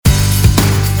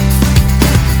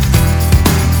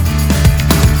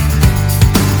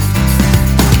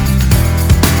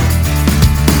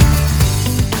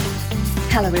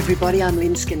everybody, I'm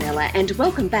Lynn Scanella and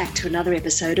welcome back to another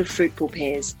episode of Fruitful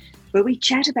Pairs, where we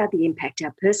chat about the impact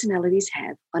our personalities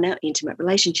have on our intimate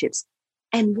relationships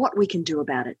and what we can do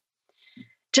about it.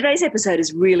 Today's episode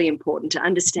is really important to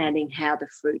understanding how the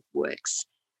fruit works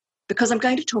because I'm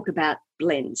going to talk about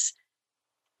blends.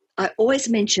 I always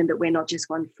mention that we're not just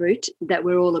one fruit, that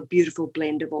we're all a beautiful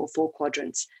blend of all four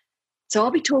quadrants. So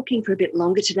I'll be talking for a bit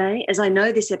longer today, as I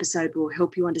know this episode will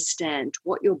help you understand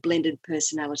what your blended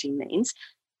personality means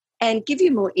and give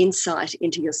you more insight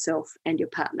into yourself and your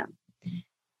partner.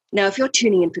 Now, if you're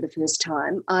tuning in for the first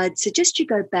time, I'd suggest you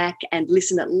go back and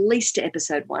listen at least to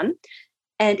episode 1.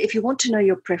 And if you want to know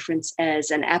your preference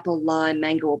as an apple, lime,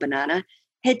 mango or banana,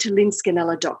 head to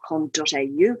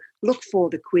lynnscanella.com.au, look for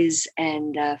the quiz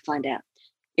and find out.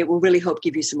 It will really help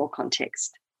give you some more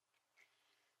context.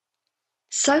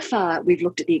 So far, we've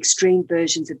looked at the extreme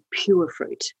versions of pure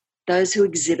fruit, those who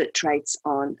exhibit traits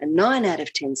on a 9 out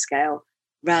of 10 scale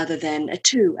rather than a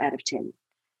 2 out of 10.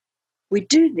 We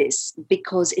do this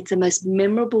because it's the most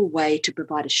memorable way to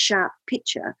provide a sharp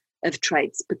picture of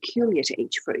traits peculiar to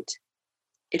each fruit.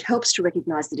 It helps to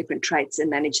recognise the different traits and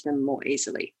manage them more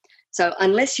easily. So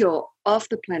unless you're off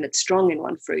the planet strong in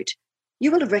one fruit,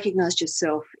 you will have recognised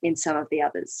yourself in some of the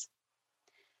others.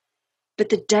 But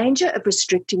the danger of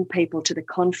restricting people to the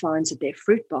confines of their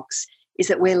fruit box is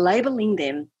that we're labelling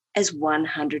them as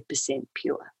 100%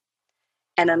 pure.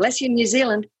 And unless you're in New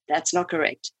Zealand, that's not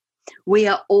correct. We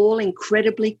are all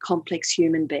incredibly complex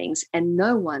human beings and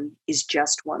no one is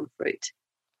just one fruit.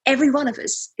 Every one of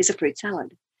us is a fruit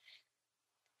salad.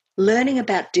 Learning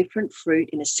about different fruit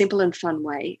in a simple and fun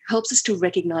way helps us to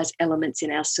recognise elements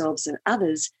in ourselves and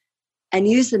others and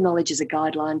use the knowledge as a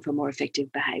guideline for more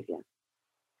effective behaviour.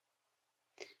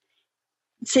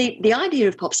 See, the idea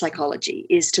of pop psychology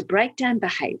is to break down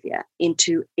behaviour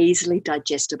into easily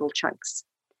digestible chunks.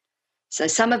 So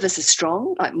some of us are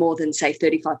strong, like more than, say,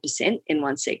 35% in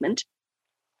one segment.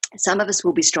 Some of us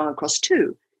will be strong across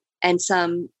 2, and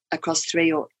some across 3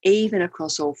 or even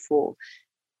across all 4.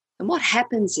 And what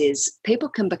happens is people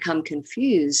can become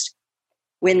confused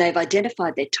when they've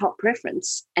identified their top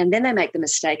preference and then they make the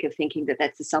mistake of thinking that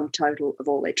that's the sum total of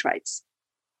all their traits.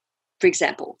 For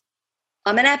example,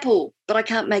 I'm an apple, but I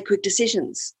can't make quick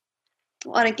decisions.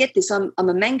 Well, I don't get this. I'm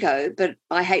a mango, but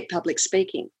I hate public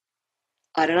speaking.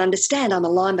 I don't understand. I'm a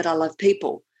lime, but I love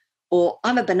people. Or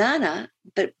I'm a banana,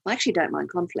 but I actually don't mind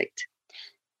conflict.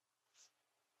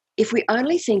 If we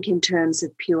only think in terms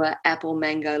of pure apple,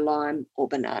 mango, lime, or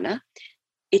banana,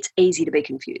 it's easy to be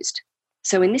confused.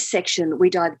 So in this section, we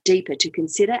dive deeper to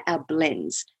consider our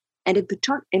blends and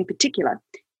in particular,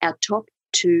 our top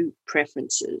 2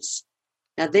 preferences.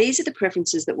 Now, these are the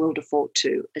preferences that we'll default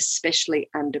to, especially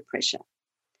under pressure.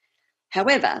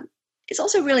 However, it's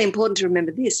also really important to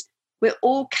remember this. We're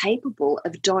all capable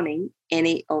of donning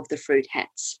any of the fruit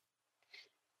hats.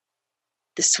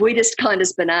 The sweetest,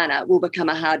 kindest banana will become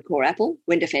a hardcore apple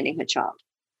when defending her child.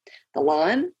 The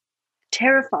lime,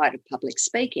 terrified of public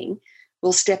speaking,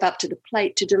 will step up to the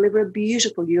plate to deliver a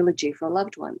beautiful eulogy for a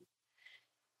loved one.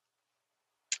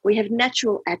 We have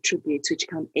natural attributes which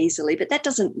come easily, but that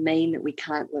doesn't mean that we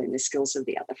can't learn the skills of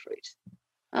the other fruit.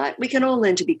 Right? We can all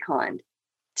learn to be kind,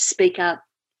 to speak up,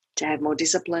 to have more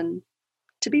discipline,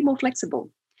 to be more flexible.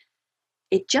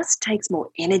 It just takes more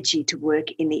energy to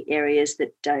work in the areas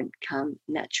that don't come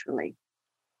naturally.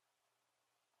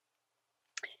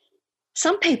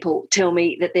 Some people tell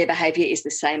me that their behaviour is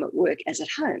the same at work as at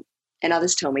home, and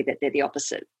others tell me that they're the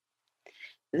opposite.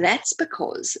 That's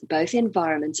because both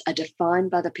environments are defined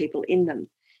by the people in them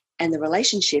and the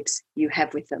relationships you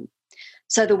have with them.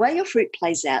 So the way your fruit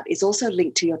plays out is also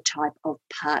linked to your type of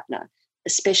partner,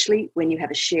 especially when you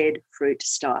have a shared fruit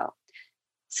style.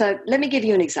 So let me give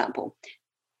you an example.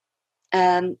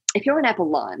 If you're an apple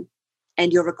lime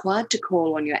and you're required to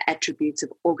call on your attributes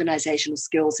of organisational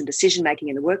skills and decision-making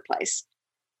in the workplace,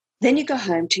 then you go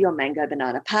home to your mango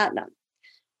banana partner.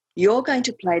 You're going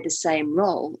to play the same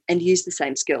role and use the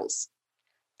same skills.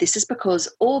 This is because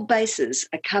all bases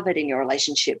are covered in your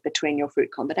relationship between your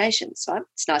fruit combinations, right?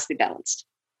 It's nicely balanced.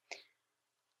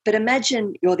 But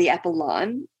imagine you're the apple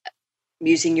lime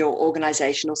using your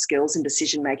organisational skills and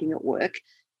decision-making at work,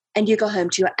 and you go home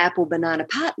to your apple banana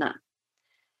partner,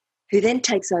 who then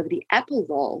takes over the apple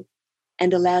role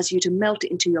and allows you to melt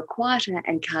into your quieter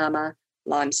and calmer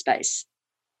lime space.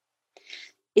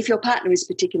 If your partner is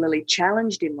particularly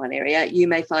challenged in one area, you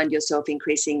may find yourself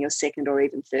increasing your second or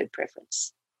even third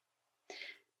preference.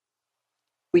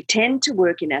 We tend to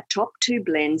work in our top 2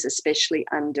 blends, especially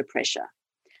under pressure.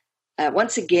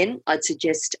 Once again, I'd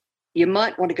suggest you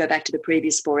might want to go back to the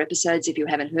previous 4 episodes if you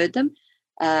haven't heard them.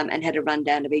 and had a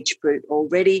rundown of each fruit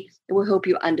already. It will help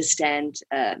you understand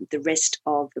the rest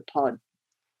of the pod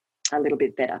a little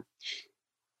bit better.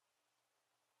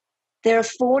 There are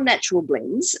 4 natural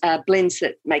blends, blends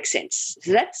that make sense.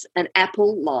 So that's an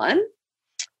apple lime,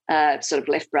 sort of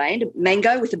left-brained,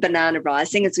 mango with a banana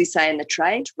rising, as we say in the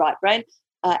trade, right brain,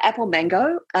 apple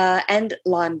mango, and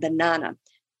lime banana.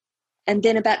 And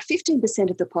then about 15%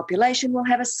 of the population will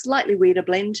have a slightly weirder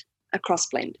blend, a cross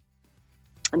blend.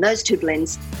 And those 2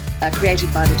 blends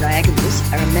created by the diagonals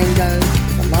are a mango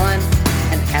with a lime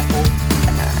and apple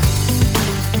banana.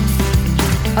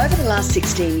 Over the last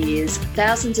 16 years,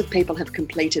 thousands of people have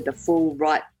completed the full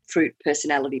Right Fruit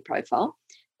personality profile,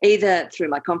 either through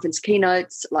my conference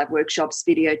keynotes, live workshops,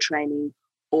 video training,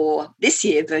 or this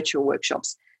year, virtual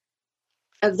workshops.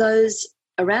 Of those,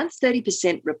 around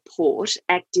 30% report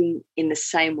acting in the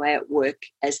same way at work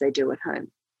as they do at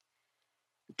home.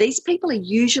 These people are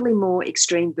usually more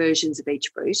extreme versions of each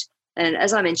fruit, and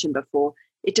as I mentioned before,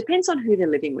 it depends on who they're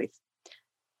living with.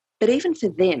 But even for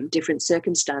them, different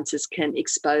circumstances can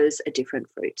expose a different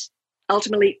fruit.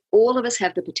 Ultimately, all of us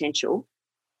have the potential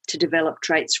to develop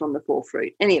traits from the 4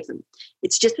 fruit, any of them.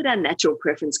 It's just that our natural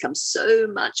preference comes so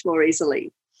much more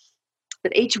easily.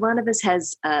 But each one of us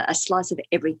has a slice of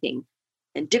everything,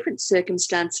 and different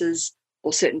circumstances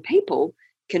or certain people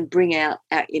can bring out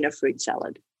our inner fruit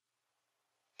salad.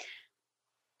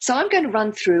 So I'm going to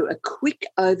run through a quick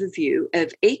overview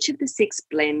of each of the 6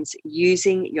 blends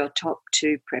using your top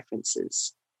 2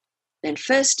 preferences. Then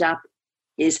first up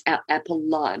is our apple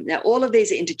lime. Now, all of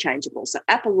these are interchangeable. So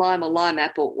apple lime or lime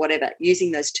apple, whatever,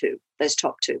 using those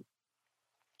top 2.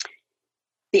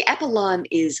 The apple lime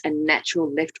is a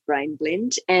natural left brain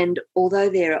blend. And although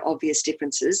there are obvious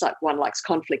differences, like one likes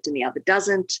conflict and the other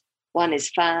doesn't, one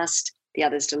is fast, the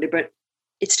other's deliberate,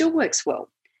 it still works well.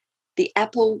 The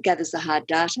apple gathers the hard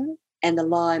data and the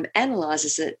lime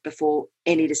analyses it before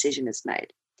any decision is made.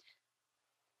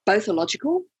 Both are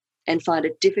logical and find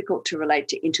it difficult to relate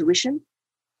to intuition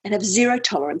and have zero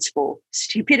tolerance for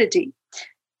stupidity.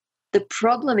 The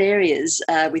problem areas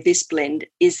with this blend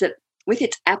is that with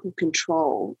its apple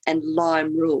control and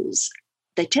lime rules,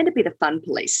 they tend to be the fun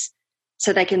police,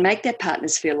 so they can make their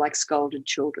partners feel like scolded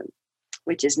children,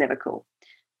 which is never cool.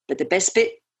 But the best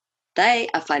bit, they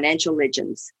are financial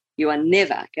legends. You are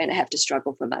never going to have to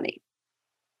struggle for money.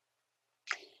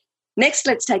 Next,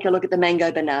 let's take a look at the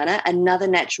mango banana, another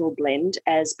natural blend,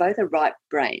 as both are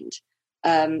right-brained.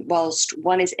 Whilst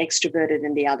one is extroverted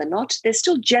and the other not, they're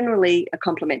still generally a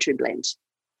complementary blend.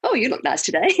 Oh, you look nice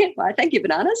today. Why, thank you,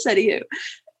 banana. So do you.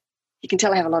 You can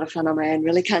tell I have a lot of fun on my own,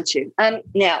 really, can't you?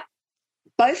 Now,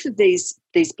 both of these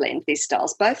blends, these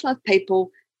styles, both love people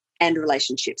and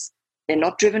relationships. They're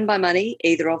not driven by money,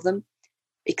 either of them,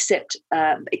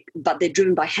 but they're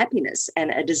driven by happiness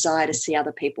and a desire to see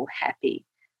other people happy.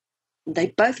 They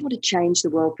both want to change the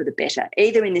world for the better,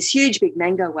 either in this huge big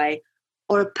mango way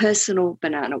or a personal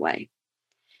banana way.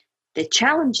 Their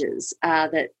challenges are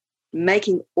that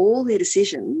making all their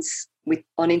decisions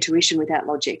on intuition without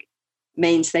logic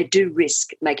means they do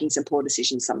risk making some poor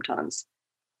decisions sometimes.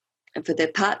 And for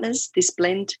their partners, this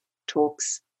blend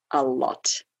talks a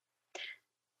lot.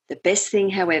 The best thing,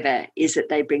 however, is that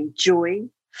they bring joy,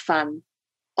 fun,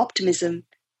 optimism,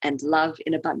 and love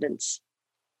in abundance.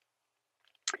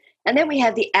 And then we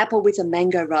have the apple with a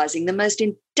mango rising, the most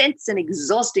intense and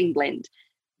exhausting blend.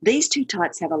 These 2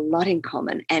 types have a lot in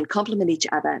common and complement each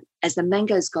other, as the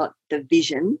mango's got the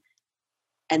vision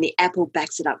and the apple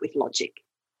backs it up with logic.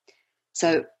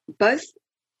 So both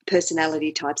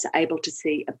personality types are able to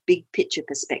see a big picture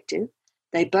perspective.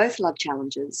 They both love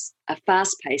challenges, are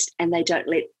fast-paced, and they don't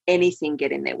let anything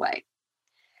get in their way.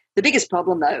 The biggest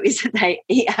problem, though, is that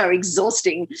they are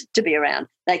exhausting to be around.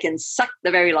 They can suck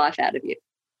the very life out of you.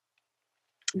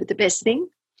 But the best thing,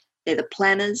 they're the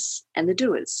planners and the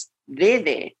doers. They're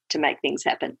there to make things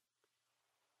happen.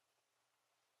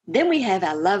 Then we have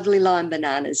our lovely lime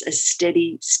bananas, a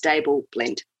steady, stable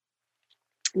blend.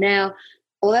 Now,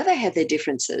 although they have their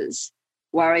differences,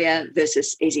 warrior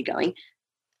versus easygoing,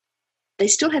 they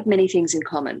still have many things in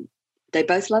common. They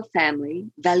both love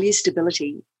family, value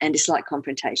stability, and dislike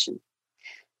confrontation.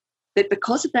 But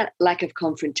because of that lack of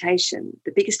confrontation,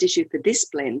 the biggest issue for this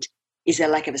blend is their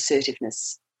lack of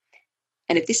assertiveness.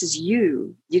 And if this is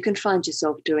you, you can find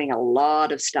yourself doing a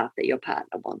lot of stuff that your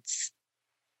partner wants.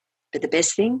 But the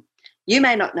best thing, you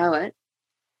may not know it,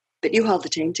 but you hold the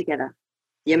team together.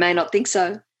 You may not think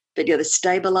so, but you're the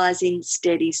stabilizing,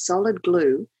 steady, solid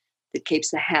glue that keeps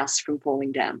the house from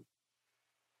falling down.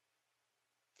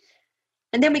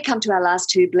 And then we come to our last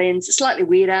 2 blends, slightly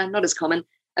weirder, not as common.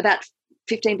 About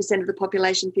 15% of the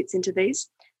population fits into these.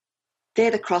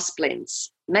 They're the cross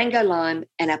blends. mango lime,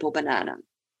 and apple banana.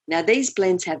 Now, these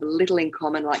blends have little in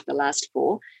common like the last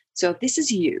four, so if this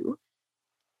is you,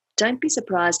 don't be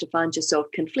surprised to find yourself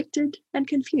conflicted and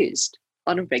confused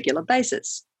on a regular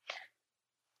basis.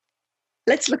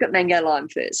 Let's look at mango lime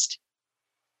first.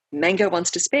 Mango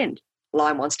wants to spend,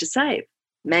 lime wants to save.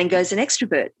 Mango's an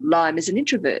extrovert, lime is an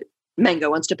introvert. Mango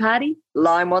wants to party,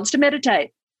 lime wants to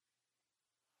meditate.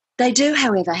 They do,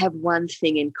 however, have one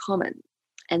thing in common,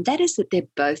 and that is that they're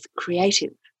both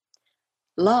creative.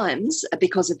 Limes,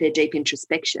 because of their deep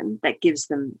introspection, that gives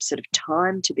them sort of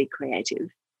time to be creative.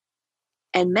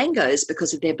 And mangoes,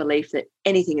 because of their belief that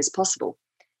anything is possible.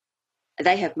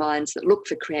 They have minds that look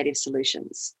for creative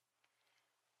solutions.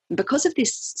 And because of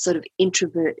this sort of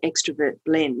introvert-extrovert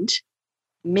blend,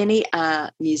 many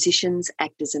are musicians,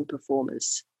 actors, and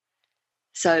performers.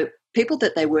 So people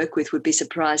that they work with would be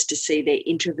surprised to see their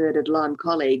introverted lime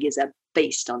colleague is a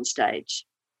beast on stage.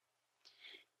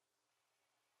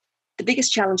 The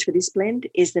biggest challenge for this blend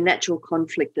is the natural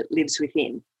conflict that lives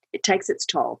within. It takes its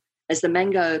toll as the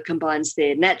mango combines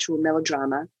their natural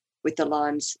melodrama with the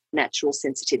lime's natural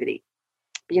sensitivity.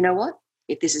 But you know what?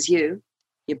 If this is you,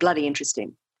 you're bloody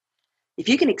interesting. If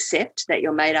you can accept that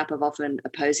you're made up of often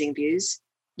opposing views,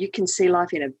 you can see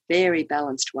life in a very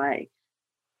balanced way.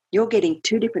 You're getting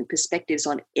two different perspectives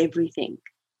on everything,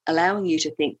 allowing you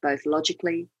to think both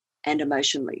logically and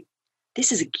emotionally.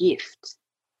 This is a gift.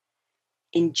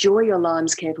 Enjoy your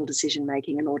lime's careful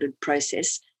decision-making and ordered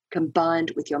process,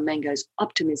 combined with your mango's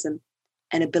optimism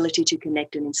and ability to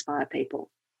connect and inspire people.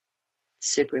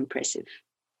 Super impressive.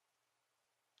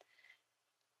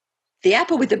 The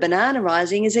apple with the banana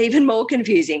rising is even more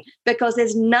confusing because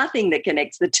there's nothing that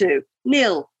connects the two.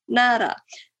 Nil, nada.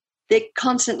 They're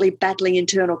constantly battling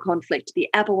internal conflict. The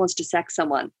apple wants to sack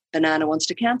someone. Banana wants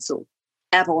to counsel.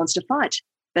 Apple wants to fight.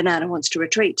 Banana wants to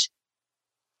retreat.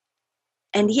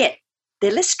 And yet,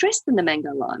 they're less stressed than the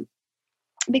mango lime.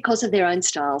 Because of their own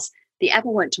styles, the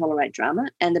apple won't tolerate drama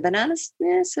and the bananas,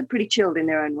 are pretty chilled in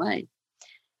their own way.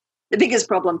 The biggest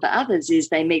problem for others is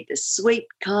they meet the sweet,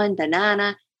 kind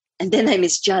banana and then they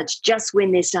misjudge just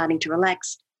when they're starting to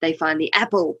relax. They find the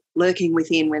apple lurking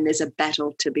within when there's a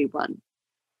battle to be won.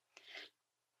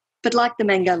 But like the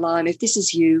mango lime, if this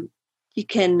is you, you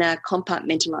can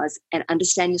compartmentalize and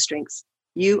understand your strengths.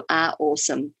 You are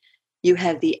awesome. You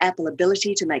have the apple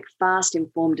ability to make fast,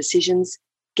 informed decisions,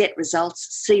 get results,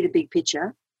 see the big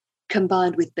picture,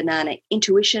 combined with banana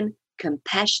intuition,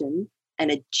 compassion, and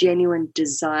a genuine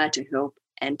desire to help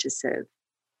and to serve.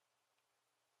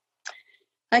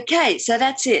 Okay, so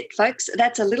that's it, folks.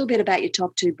 That's a little bit about your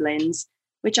top two blends,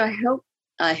 which I hope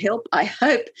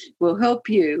will help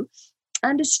you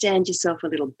understand yourself a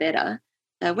little better,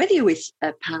 whether you're with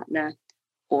a partner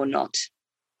or not.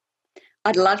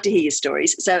 I'd love to hear your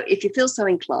stories. So if you feel so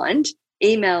inclined,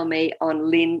 email me on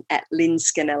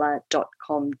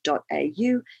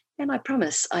lynn@lynnscanella.com.au, and I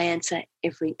promise I answer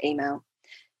every email.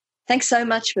 Thanks so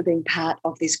much for being part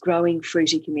of this growing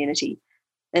fruity community.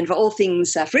 And for all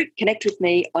things fruit, connect with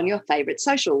me on your favourite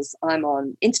socials. I'm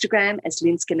on Instagram as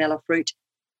Lynn Scanella Fruit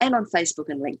and on Facebook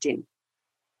and LinkedIn.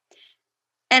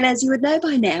 And as you would know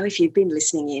by now, if you've been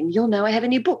listening in, you'll know I have a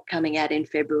new book coming out in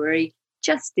February,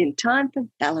 just in time for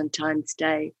Valentine's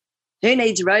Day. Who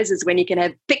needs roses when you can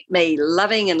have pick-me,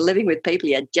 loving and living with people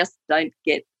you just don't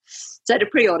get? So to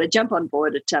pre-order, jump on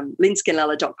board at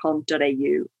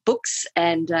lynnscanella.com.au books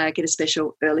and get a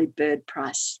special early bird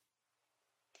price.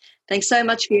 Thanks so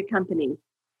much for your company.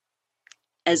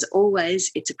 As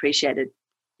always, it's appreciated.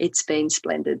 It's been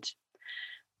splendid.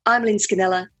 I'm Lynn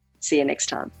Scanella. See you next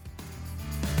time.